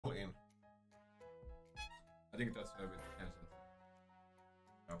I think that's a bit Tencent.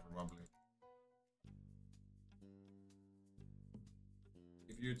 Yeah, probably.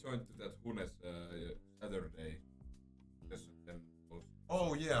 If you join to that Hunes Saturday session, then we'll...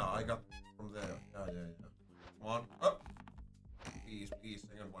 Oh yeah, I got from there. Yeah. Come on. Up. Please,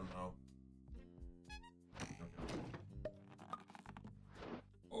 second one now.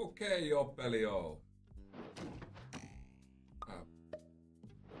 Okay, Joppelio.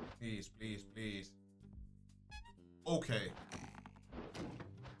 Please. Okay.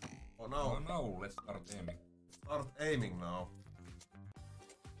 Oh no. Oh no, let's start aiming. Start aiming now.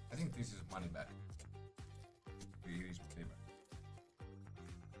 I think this is money back. It is money back.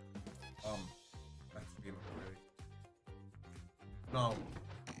 Let's win already. Now.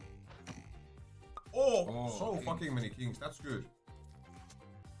 Oh, so kings. fucking many kings. That's good.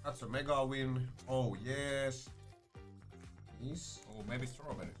 That's a mega win. Oh yes. Yes. Oh, maybe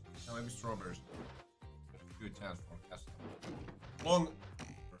strawberries. Yeah, maybe strawberries. There's a good chance for cash. Long.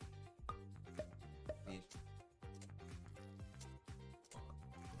 Yes.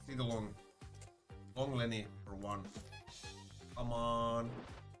 Let's see the long Lenny for once. Come on.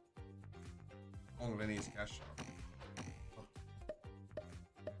 Long Lenny's cash out.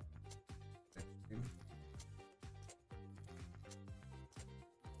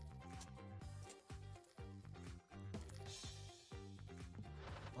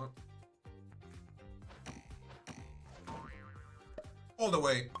 All the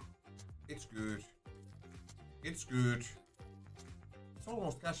way. It's good. It's good. It's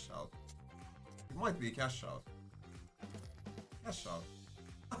almost cash out. It might be cash out. Cash out.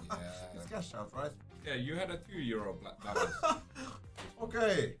 Yeah. It's cash out, right? Yeah, you had a €2 balance.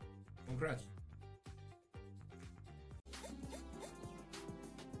 Okay. Congrats.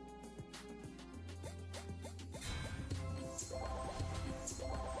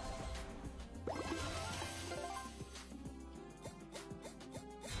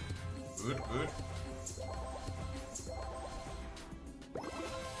 Good.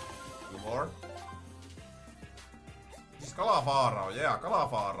 Two more. This is Kalafaarao, yeah,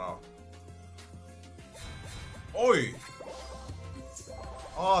 Kalafaarao. Oi!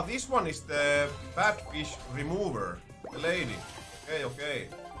 Ah, this one is the bad fish remover. The lady. Okay.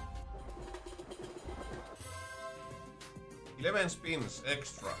 11 spins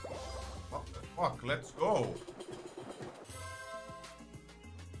extra. What the fuck, let's go.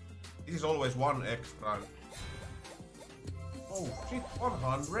 This is always one extra. Oh shit,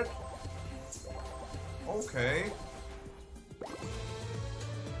 100? Okay.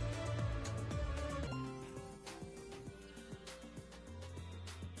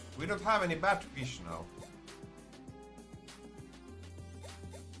 We don't have any bad fish now.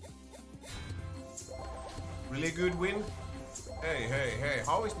 Really good win? Hey,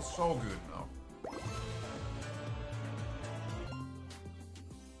 how is this so good now?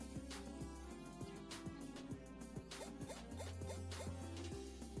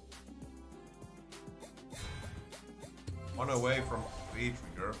 One away from 3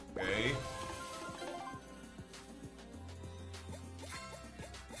 trigger, okay.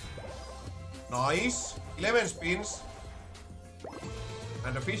 Nice! 11 spins.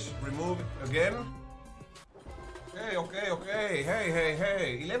 And the fish removed again. Okay.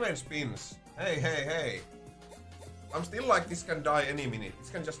 Hey. 11 spins. Hey. I'm still like this can die any minute. This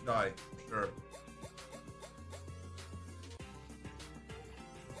can just die. Sure.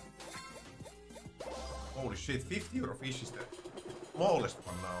 Holy shit, €50 fish is the smallest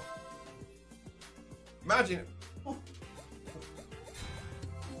one now. Imagine. Oh.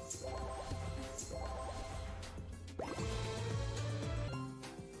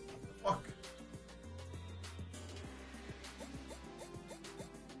 Fuck.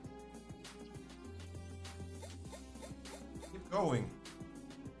 Keep going.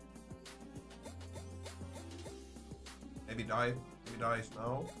 Maybe die. Maybe dies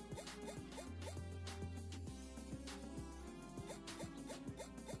now.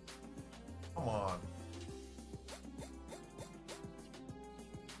 Come on.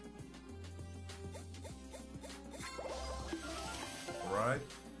 Alright.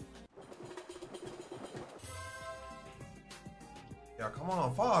 Yeah, come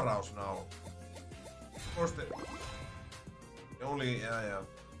on, Faaraos now. Of course the only, yeah.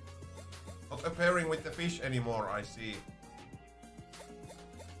 Not appearing with the fish anymore, I see.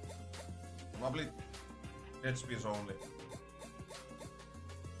 Probably dead spins only.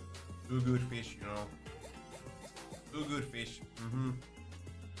 Two good fish, you know. Two good fish.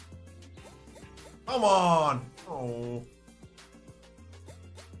 Come on! Oh.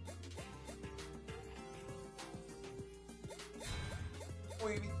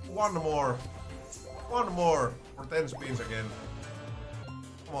 Wait, one more. One more for 10 spins again.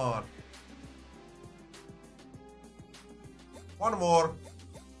 Come on. One more.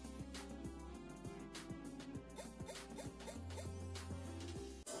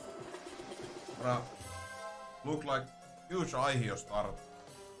 Look like huge IHO start.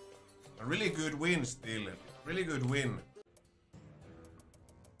 A really good win still. Really good win.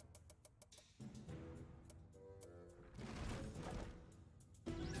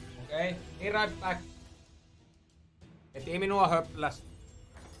 Okei, be right back. Eti minua höpläs.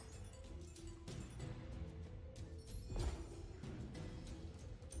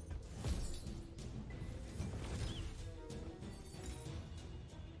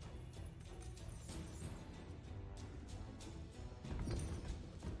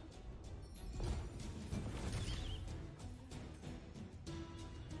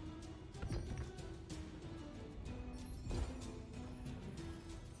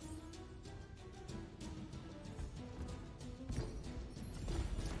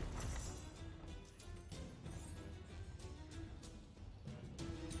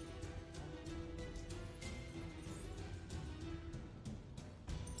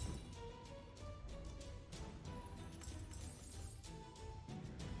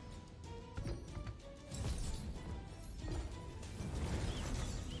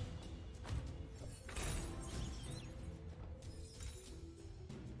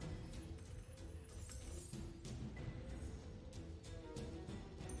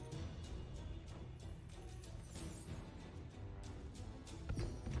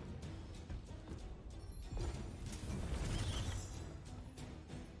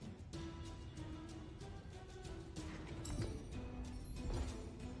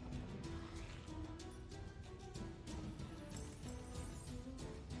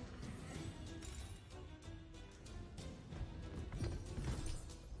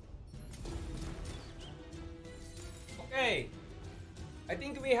 Okay. I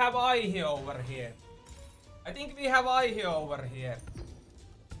think we have IHO over here. I think we have IHO over here.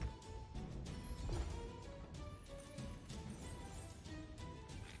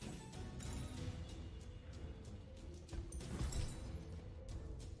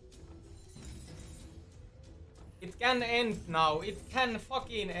 It can end now. It can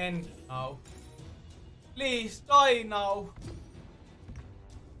fucking end now. Please die now.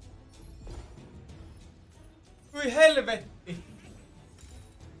 Kui helvetti.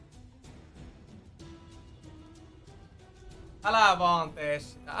 Älä vaan tee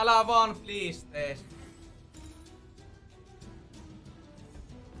sitä. Älä vaan please tee sitä.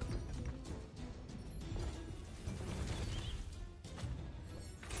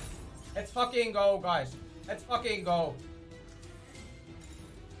 Let's fucking go, guys. Let's fucking go.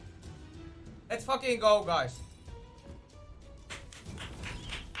 Let's fucking go, guys.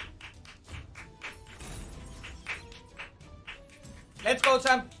 Let's go,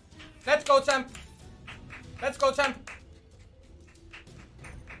 champ. Let's go, champ. Let's go, champ.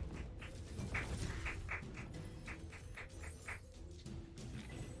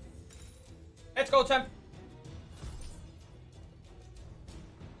 Let's go, champ.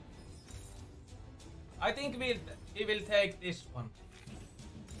 I think we will take this one.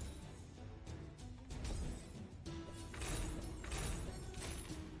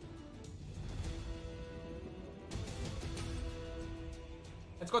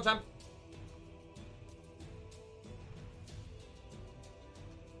 Let's go, champ.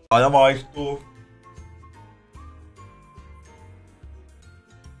 Aja vaihtuu.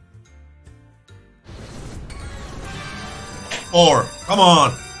 Four. Come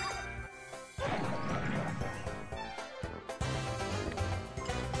on.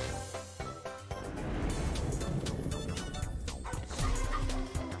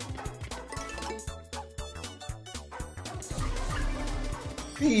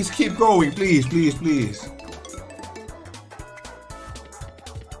 Please keep going, please, please, please.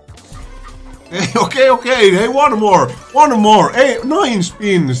 Hey, okay. Hey, one more. Hey, 9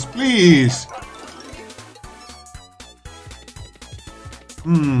 spins, please.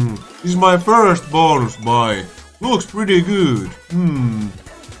 This is my first bonus buy. Looks pretty good.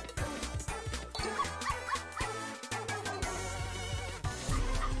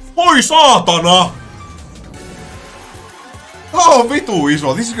 Oi saatana! Oh, vitu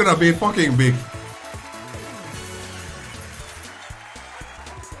iso. This is gonna be fucking big.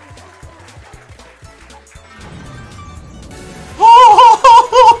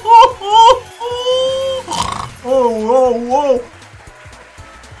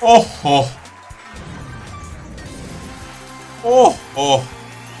 Oh. Oh.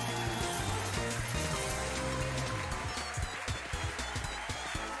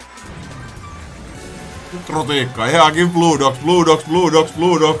 Nyt rotiikkaa. Yeah, give blue dogs, blue dogs, blue dogs,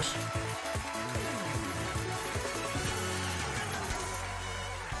 blue dogs.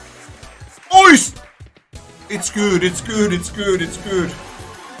 Ois! It's good, it's good, it's good, it's good.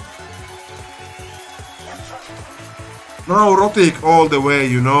 Now rotik all the way,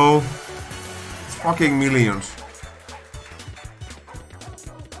 you know. It's fucking millions.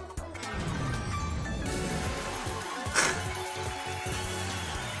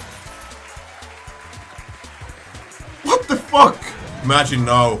 What the fuck? Imagine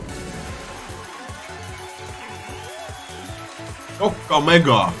now. Tokka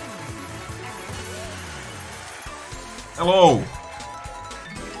mega. Hello.